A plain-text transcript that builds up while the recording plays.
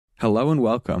Hello and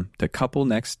welcome to Couple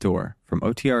Next Door from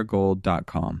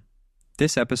OTRGold.com.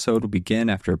 This episode will begin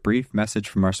after a brief message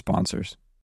from our sponsors.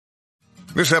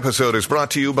 This episode is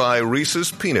brought to you by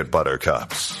Reese's Peanut Butter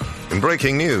Cups. In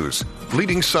breaking news,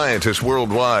 leading scientists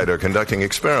worldwide are conducting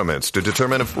experiments to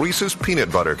determine if Reese's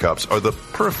Peanut Butter Cups are the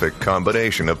perfect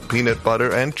combination of peanut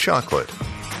butter and chocolate.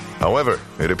 However,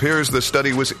 it appears the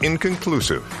study was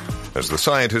inconclusive, as the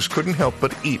scientists couldn't help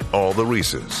but eat all the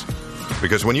Reese's.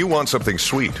 Because when you want something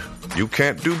sweet, you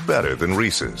can't do better than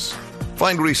Reese's.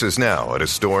 Find Reese's now at a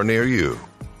store near you.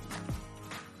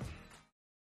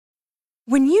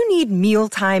 When you need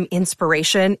mealtime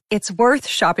inspiration, it's worth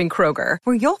shopping Kroger,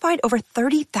 where you'll find over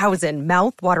 30,000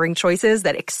 mouth-watering choices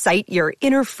that excite your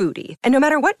inner foodie. And no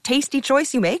matter what tasty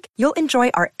choice you make, you'll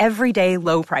enjoy our everyday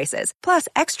low prices, plus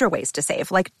extra ways to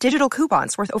save, like digital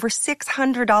coupons worth over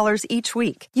 $600 each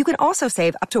week. You can also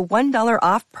save up to $1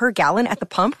 off per gallon at the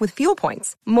pump with fuel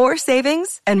points. More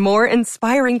savings and more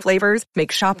inspiring flavors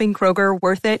make shopping Kroger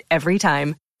worth it every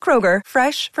time. Kroger,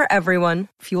 fresh for everyone.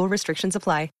 Fuel restrictions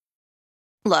apply.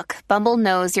 Look, Bumble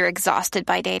knows you're exhausted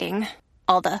by dating.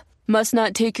 All the, must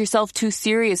not take yourself too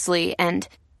seriously, and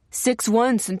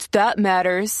 6'1" since that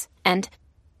matters, and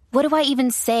what do I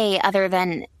even say other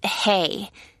than,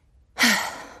 hey?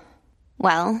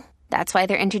 Well, that's why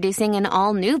they're introducing an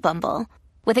all-new Bumble,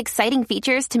 with exciting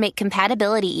features to make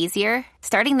compatibility easier,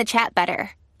 starting the chat better,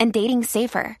 and dating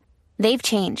safer. They've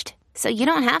changed, so you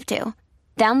don't have to.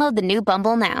 Download the new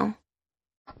Bumble now.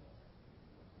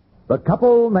 The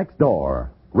Couple Next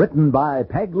Door, written by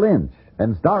Peg Lynch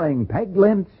and starring Peg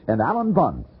Lynch and Alan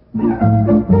Bunce.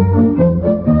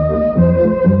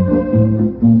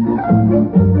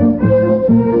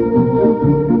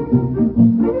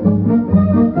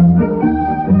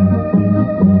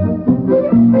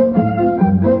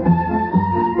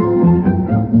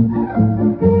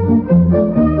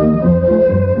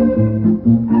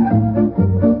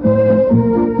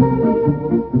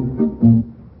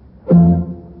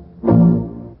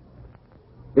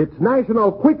 It's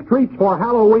National Quick Treats for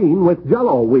Halloween with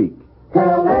Jell-O Week.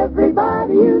 Tell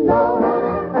everybody you know,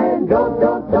 and don't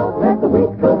let the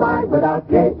week go by without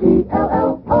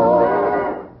Jell-O.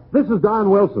 This is Don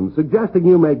Wilson suggesting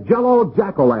you make Jell-O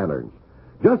jack-o'-lanterns.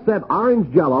 Just set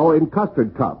orange Jell-O in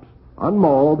custard cups,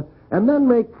 unmold, and then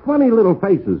make funny little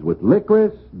faces with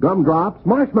licorice, gumdrops,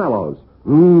 marshmallows.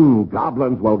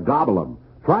 Goblins will gobble them.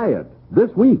 Try it this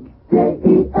week.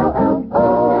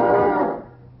 Jell-O.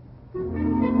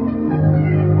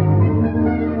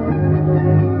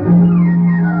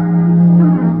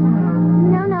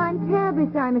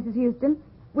 Sorry, Mrs. Houston.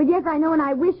 Well, yes, I know, and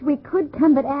I wish we could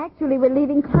come, but actually we're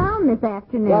leaving town this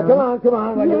afternoon. Well, come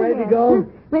on. Are you ready to go?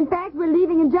 In fact, we're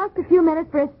leaving in just a few minutes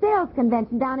for a sales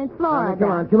convention down in Florida.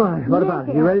 Come on. What about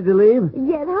it? You ready to leave?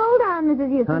 Yes, hold on, Mrs.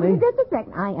 Houston. Honey? Just a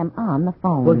second. I am on the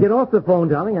phone. Well, get off the phone,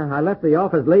 darling. I left the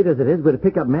office late as it is. We're to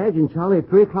pick up Madge and Charlie at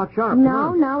 3 o'clock sharp.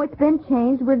 No, it's been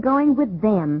changed. We're going with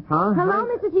them. Huh? Hello,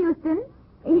 Mrs. Houston.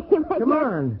 Come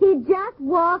on. He just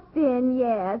walked in,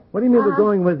 yes. What do you mean we're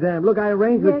going with them? Look, I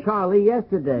arranged with Charlie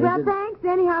yesterday. Well, thanks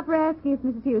anyhow for asking us,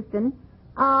 Mrs. Houston.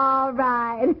 All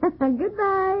right.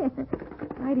 Goodbye.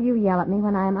 Why do you yell at me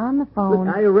when I'm on the phone?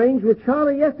 Look, I arranged with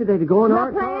Charlie yesterday to go in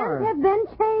our car. The plans have been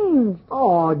changed.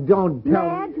 Oh, don't tell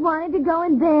Madge wanted to go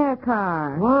in their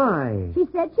car. Why? She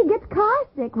said she gets car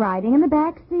sick riding in the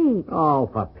back seat. Oh,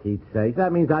 for Pete's sake.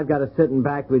 That means I've got to sit in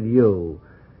back with you.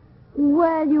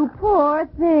 Well, you poor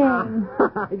thing.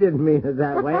 I didn't mean it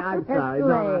that way. I'm sorry.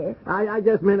 No, I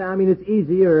just meant, it's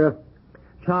easier if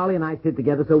Charlie and I sit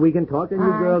together so we can talk, and you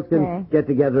girls can get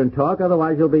together and talk.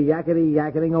 Otherwise, you'll be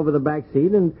yakety-yakketing over the back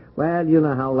seat, and, well, you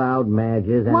know how loud Madge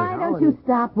is. Why don't you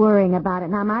stop worrying about it?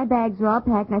 Now, my bags are all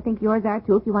packed, and I think yours are,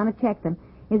 too, if you want to check them.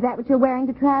 Is that what you're wearing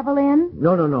to travel in?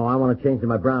 No. I want to change to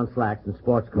my brown slacks and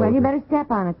sports coat. Well, you better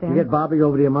step on it, then. You get Bobby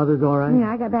over to your mother's all right?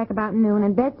 Yeah, I got back about noon,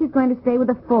 and Betsy's going to stay with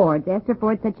the Fords. Esther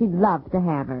Ford said she'd love to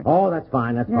have her. Oh, that's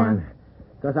fine.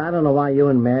 Because I don't know why you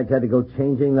and Madge had to go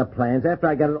changing the plans after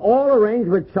I got it all arranged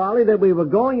with Charlie that we were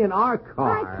going in our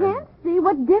car. I can't see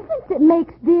what difference it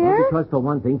makes, dear. Well, because, for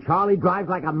one thing, Charlie drives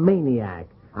like a maniac.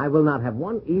 I will not have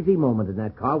one easy moment in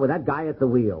that car with that guy at the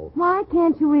wheel. Why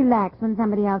can't you relax when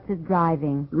somebody else is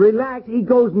driving? Relax? He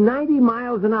goes 90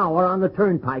 miles an hour on the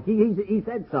turnpike. He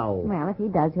said so. Well, if he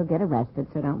does, he'll get arrested,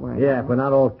 so don't worry. Yeah, if we're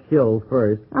not all killed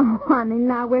first. Oh, honey,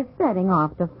 now we're setting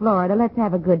off to Florida. Let's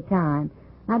have a good time.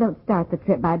 Now, don't start the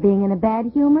trip by being in a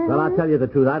bad humor. Well, I'll tell you the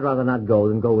truth. I'd rather not go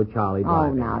than go with Charlie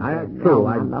driving. Oh, now, true.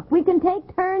 Look, we can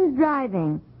take turns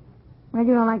driving. Well,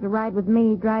 you don't like to ride with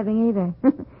me driving either.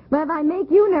 Well, if I make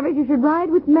you nervous, you should ride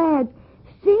with Madge.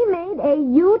 She made a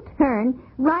U-turn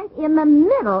right in the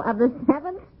middle of the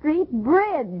 7th Street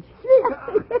Bridge.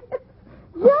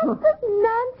 Just as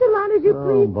nonchalant as you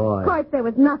please. Boy. Of course, there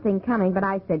was nothing coming, but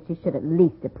I said she should at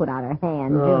least have put out her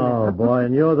hand. Oh, boy,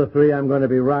 and you're the three I'm going to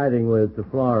be riding with to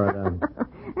Florida.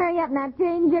 Hurry up now,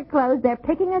 change your clothes. They're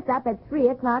picking us up at 3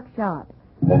 o'clock sharp.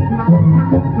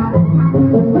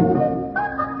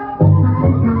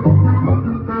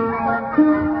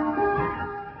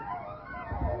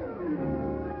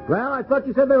 Well, I thought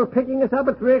you said they were picking us up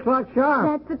at 3 o'clock sharp.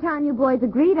 That's the time you boys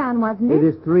agreed on, wasn't it? It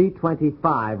is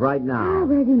 3:25 right now. Oh,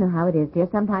 well, you know how it is, dear.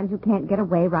 Sometimes you can't get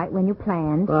away right when you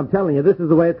planned. Well, I'm telling you, this is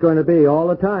the way it's going to be all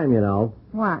the time, you know.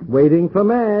 What? Waiting for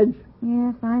Madge.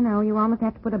 Yes, I know. You almost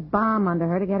have to put a bomb under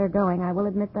her to get her going. I will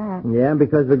admit that. Yeah, and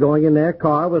because we're going in their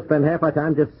car, we'll spend half our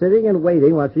time just sitting and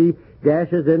waiting while she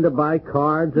dashes in to buy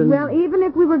cards and... Well, even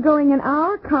if we were going in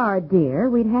our car, dear,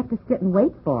 we'd have to sit and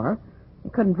wait for her. We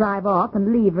couldn't drive off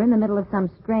and leave her in the middle of some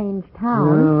strange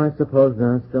town. No, I suppose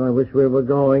not. Still, I wish we were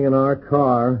going in our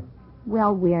car.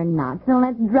 Well, we're not. So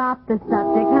let's drop the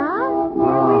subject, huh?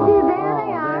 Yes, we do. There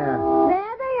they are.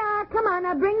 There they are. Come on,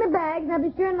 now bring the bags. Now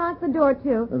be sure and lock the door,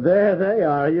 too. There they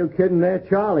are. Are you kidding? There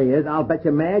Charlie is. I'll bet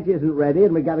you Madge isn't ready,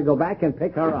 and we got to go back and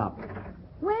pick her up.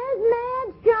 Where's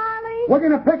Madge, Charlie? We're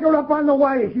going to pick her up on the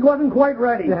way. She wasn't quite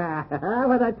ready.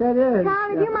 What I tell you.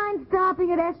 Charlie, do you mind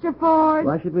stopping at Esther Ford?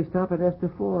 Why should we stop at Esther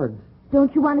Ford's?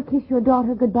 Don't you want to kiss your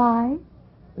daughter goodbye?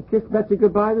 I kissed Betsy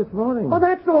goodbye this morning. Well,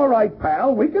 that's all right,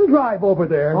 pal. We can drive over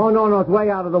there. Oh, no, it's way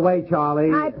out of the way,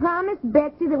 Charlie. I promised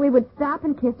Betsy that we would stop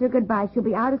and kiss her goodbye. She'll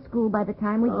be out of school by the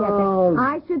time we get Oh. there.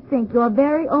 I should think your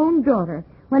very own daughter.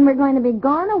 When we're going to be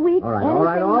gone a week, All right. anything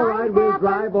might We'll happen.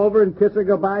 drive over and kiss her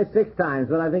goodbye 6 times,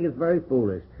 but I think it's very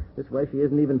foolish. This way she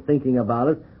isn't even thinking about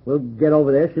it. We'll get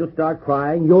over there. She'll start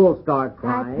crying. You'll start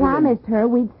crying. I promised her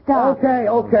we'd stop.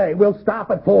 Okay. We'll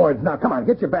stop at Ford's. Now, come on,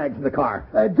 get your bags in the car.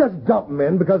 Just dump them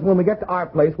in, because when we get to our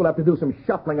place, we'll have to do some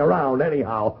shuffling around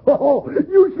anyhow. Oh,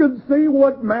 you should see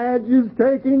what Madge is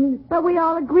taking. But we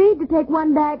all agreed to take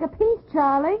 1 bag apiece,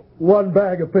 Charlie. 1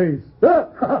 bag apiece.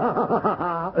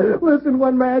 Listen,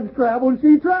 when Madge travels,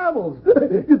 she travels.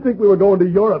 You'd think we were going to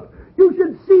Europe. You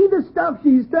should see the stuff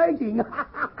she's taking.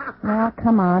 Well,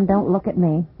 come on, don't look at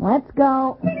me. Let's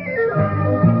go.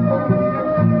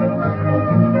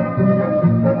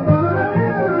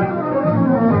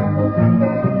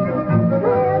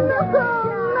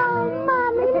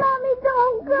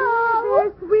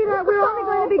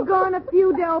 Gone a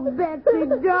few days, Betsy,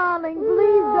 darling.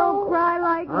 Please don't cry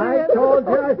like I this. told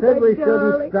you. I said we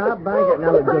shouldn't stop by it.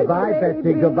 Now, goodbye,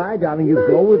 Betsy. Goodbye, darling. You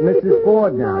go with Mrs.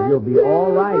 Ford now. You'll be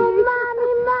all right. Mommy,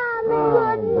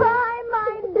 goodbye,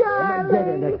 my darling. Get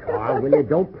in the car, will you?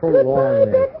 Don't prolong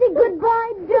this. Betsy,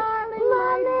 goodbye, darling.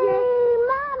 Mommy.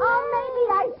 Oh, maybe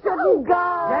I shouldn't go.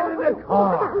 Get in the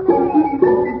car.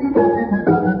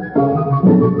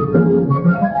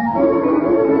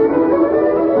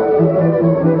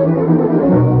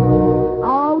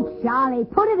 Oh, Charlie,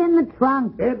 put it in the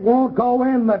trunk. It won't go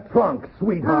in the trunk,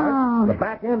 sweetheart. Oh. The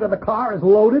back end of the car is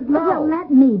loaded now. Well,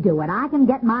 let me do it. I can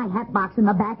get my hat box in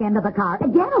the back end of the car.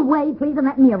 Get away, please, and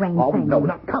let me arrange Oh, things. no,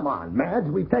 come on, Madge.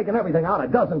 We've taken everything out a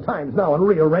dozen times now and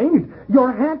rearranged.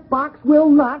 Your hat box will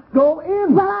not go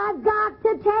in. Well, I've got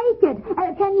to take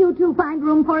it. Can you two find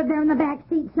room for it there in the back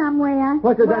seat somewhere?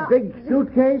 What's it, that big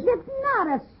suitcase? It's not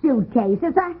a suitcase.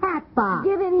 It's a hat box.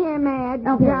 Give it here, Madge.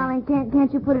 Oh, darling,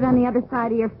 can't you put it on the other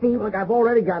side of your feet? Look, I've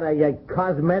already got a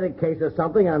cosmetic case or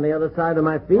something on the other side of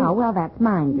my feet. Oh, well, that's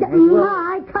mine, dear.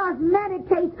 My cosmetic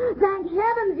case. Thank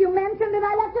heavens you mentioned it.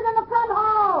 I left it in the front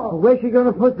hall. Where's she going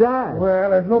to put that? Well,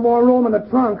 there's no more room in the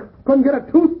trunk. Couldn't get a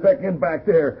toothpick in back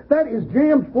there. That is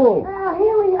jammed full. Well,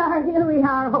 here we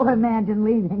are. Oh, imagine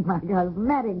leaving my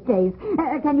cosmetic case.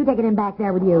 Can you take it in back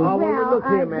there with you? Oh, well, look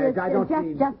here, Madge. I don't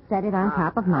see... Just set it on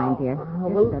top of mine, dear.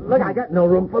 Look, I got no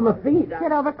room for my feet.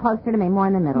 Sit over closer to me, more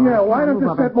in the middle. Yeah, why don't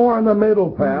you sit more in the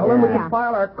middle, pal? And we Yeah. can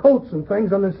pile our coats and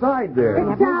things on the side there.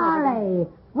 Charlie,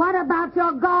 what about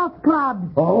your golf clubs?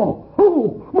 Oh,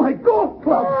 my golf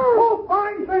club. Oh,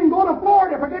 fine thing. Go to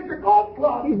Florida. Forget your golf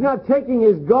club. He's not taking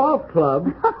his golf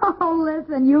club. Oh,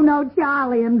 listen, you know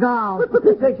Charlie and golf.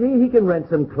 He can rent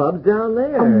some clubs down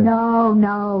there. Oh,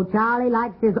 no. Charlie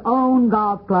likes his own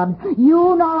golf clubs.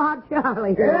 You know how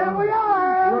Charlie is. Here we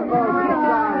are.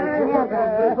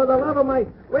 for the love of my...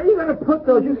 Where are you going to put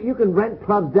those? You can rent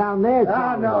clubs down there,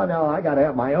 Charlie. No. I got to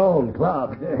have my own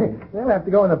club. They'll have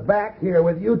to go in the back here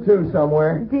with you two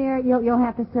somewhere. Dear, you'll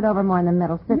have to sit over more in the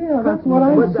middle. Sit That's what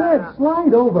I said.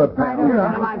 Slide over, pal.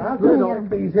 I'll I'll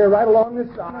these here right along the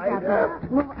side.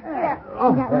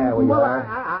 There we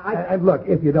are. And look,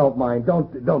 if you don't mind,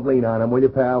 don't lean on them, will you,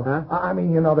 pal? Huh? I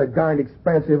mean, they're darned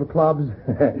expensive clubs.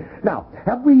 Now,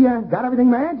 have we got everything,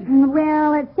 Madge?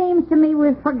 Well, it seems to me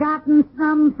we've forgotten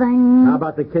something. How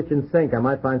about the kitchen sink? I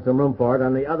might find some room for it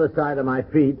on the other side of my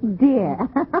feet. Dear,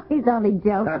 he's only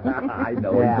joking. I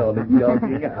know he's only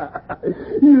joking.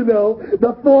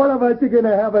 The four of us are going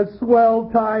to have a swell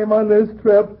time on this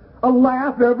trip. A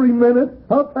laugh every minute,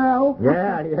 huh, pal?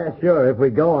 Yeah, sure, if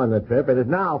we go on the trip. It is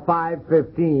now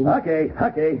 5:15.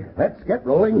 Okay, let's get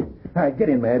rolling. All right, get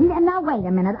in, Madge. Now, wait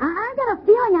a minute. I got a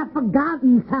feeling I've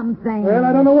forgotten something. Well,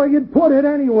 I don't know where you'd put it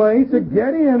anyway, so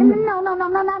get in. No, let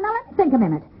me think a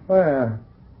minute. Well,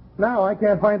 now I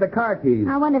can't find the car keys.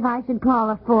 I wonder if I should call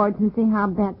the Fords and see how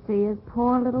Betsy is.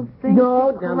 Poor little thing.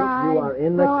 No, She damn it, cried you are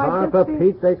in the so I car, could for see-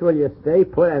 Pete's sake. Will you stay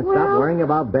put and stop Well- worrying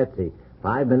about Betsy?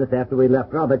 5 minutes after we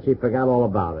left her, I'll bet she forgot all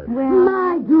about it.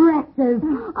 My dresses.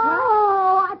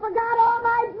 Oh, I forgot all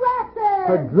my dresses.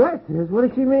 Her dresses? What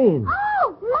does she mean?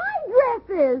 Oh, my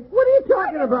dresses. What are you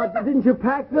talking about? Didn't you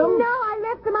pack them? No, I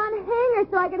left them on hangers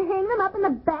so I could hang them up in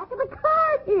the back of the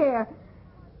car here.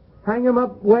 Hang them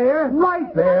up where?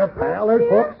 Right there, pal. There's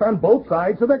hooks on both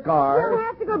sides of the car. You'll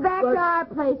have to go back to our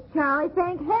place, Charlie.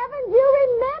 Thank heavens you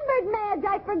remembered, Madge.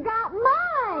 I forgot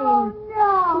mine. Oh,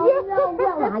 no.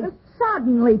 Well, I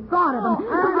suddenly thought of them.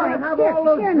 You're going to have all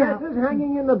those dresses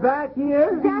hanging in the back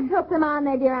here? Just hook them on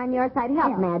there, dear, on your side.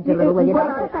 Help Madge a little, will you?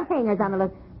 Don't put the hangers on the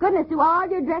list. Goodness, do all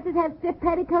your dresses have stiff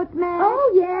petticoats, Madge?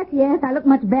 Oh, yes. I look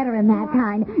much better in that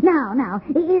kind. Now,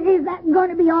 is that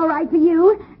going to be all right for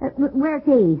you? Where's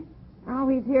he? Oh,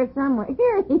 he's here somewhere.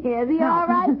 Here he is. He all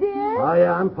right, dear? Oh,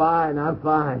 yeah, I'm fine.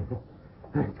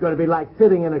 It's going to be like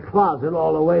sitting in a closet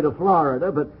all the way to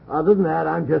Florida, but other than that,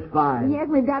 I'm just fine. Yes,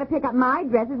 we've got to pick up my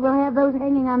dresses. We'll have those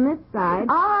hanging on this side.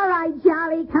 All right,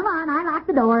 Charlie. Come on. I locked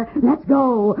the door. Let's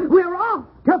go. We're off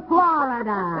to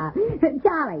Florida.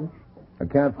 Charlie. I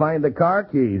can't find the car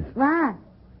keys. What?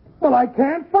 Well, I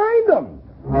can't find them.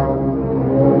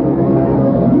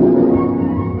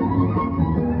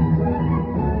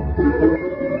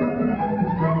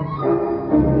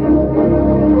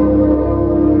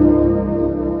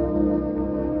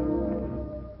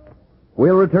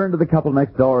 We'll return to the couple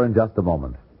next door in just a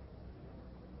moment.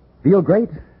 Feel great?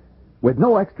 With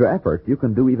no extra effort, you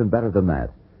can do even better than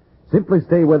that. Simply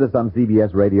stay with us on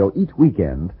CBS Radio each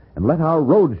weekend and let our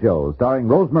road show starring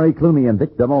Rosemary Clooney and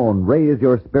Vic Damone raise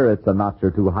your spirits a notch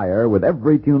or two higher with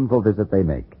every tuneful visit they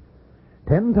make.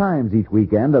 10 times each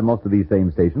weekend on most of these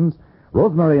same stations,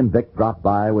 Rosemary and Vic drop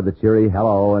by with a cheery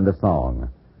hello and a song.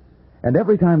 And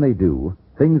every time they do,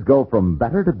 things go from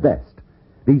better to best.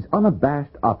 These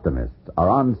unabashed optimists are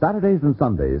on Saturdays and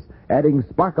Sundays, adding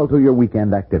sparkle to your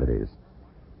weekend activities.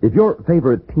 If your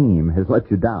favorite team has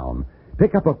let you down,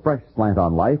 pick up a fresh slant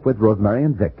on life with Rosemary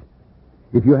and Vic.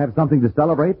 If you have something to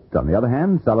celebrate, on the other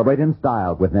hand, celebrate in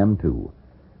style with them, too.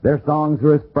 Their songs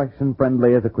are as fresh and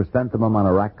friendly as a chrysanthemum on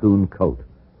a raccoon coat.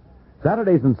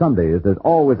 Saturdays and Sundays, there's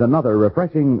always another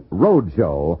refreshing road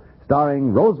show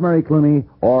starring Rosemary Clooney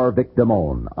or Vic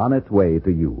Damone on its way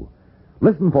to you.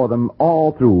 Listen for them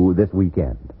all through this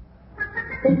weekend.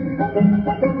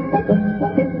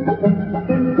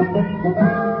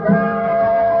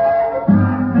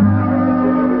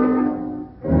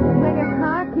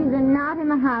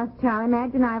 House, Charlie.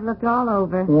 Madge and I have looked all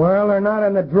over. Well, they're not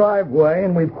in the driveway,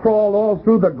 and we've crawled all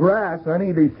through the grass on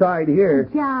either side here.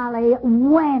 Charlie,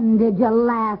 when did you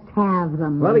last have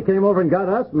them? Well, he came over and got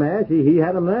us, Madge. He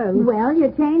had them then. Well,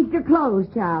 you changed your clothes,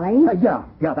 Charlie. Yeah,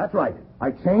 that's right.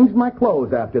 I changed my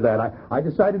clothes after that. I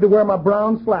decided to wear my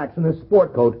brown slacks and this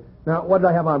sport coat. Now, what did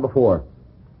I have on before?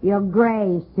 Your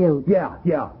gray suit.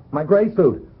 Yeah, my gray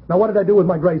suit. Now, what did I do with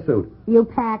my gray suit? You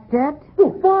packed it?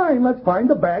 Well, fine. Let's find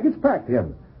the bag it's packed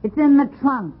in. It's in the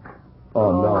trunk.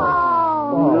 Oh, no.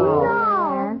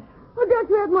 No. Well, don't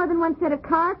you have more than one set of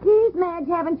car keys, Madge?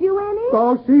 Haven't you any?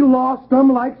 Oh, she lost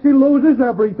them like she loses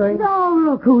everything. Oh,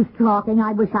 look who's talking.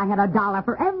 I wish I had $1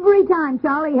 for every time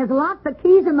Charlie has locked the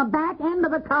keys in the back end of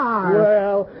the car.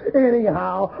 Well,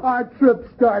 anyhow, our trip's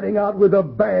starting out with a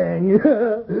bang.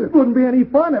 Wouldn't be any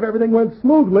fun if everything went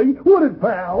smoothly, would it,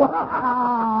 pal?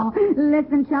 Oh,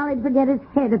 listen, Charlie'd forget his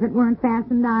head if it weren't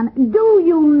fastened on. Do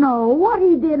you know what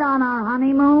he did on our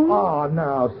honeymoon? Oh,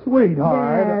 now,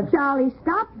 sweetheart. Charlie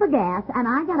stopped for gas, and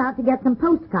I got out to get some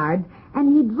postcards,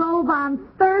 and he drove on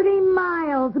 30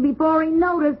 miles before he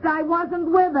noticed I wasn't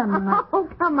with him. Oh,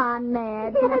 come on,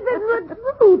 Madge. Yes, it's the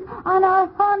truth. On our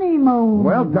honeymoon.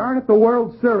 Well, darn it, the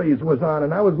World Series was on,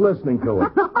 and I was listening to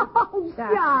it. Oh,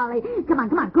 Charlie. Come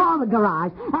on, call the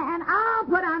garage, and I'll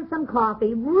put on some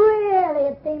coffee. Really,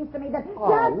 it seems to me that just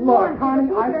look,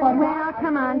 honey, I thought... Well,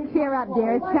 come on, cheer up,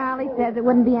 dearest. Charlie says it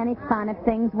wouldn't be any fun if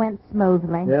things went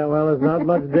smoothly. Yeah, well, there's not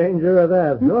much danger of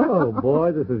that. Oh,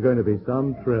 boy, this is going to be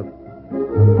some trip.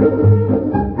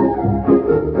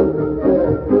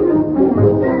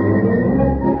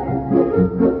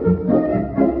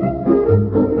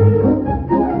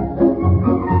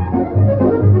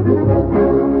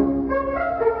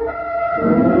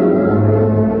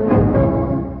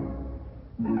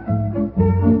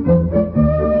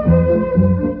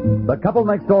 The Couple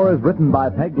Next Door is written by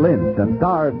Peg Lynch and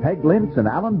stars Peg Lynch and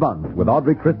Alan Bunce with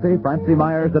Audrey Christie, Francie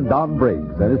Myers, and Don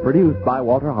Briggs, and is produced by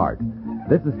Walter Hart.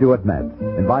 This is Stuart Metz,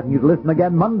 inviting you to listen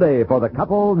again Monday for The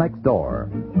Couple Next Door.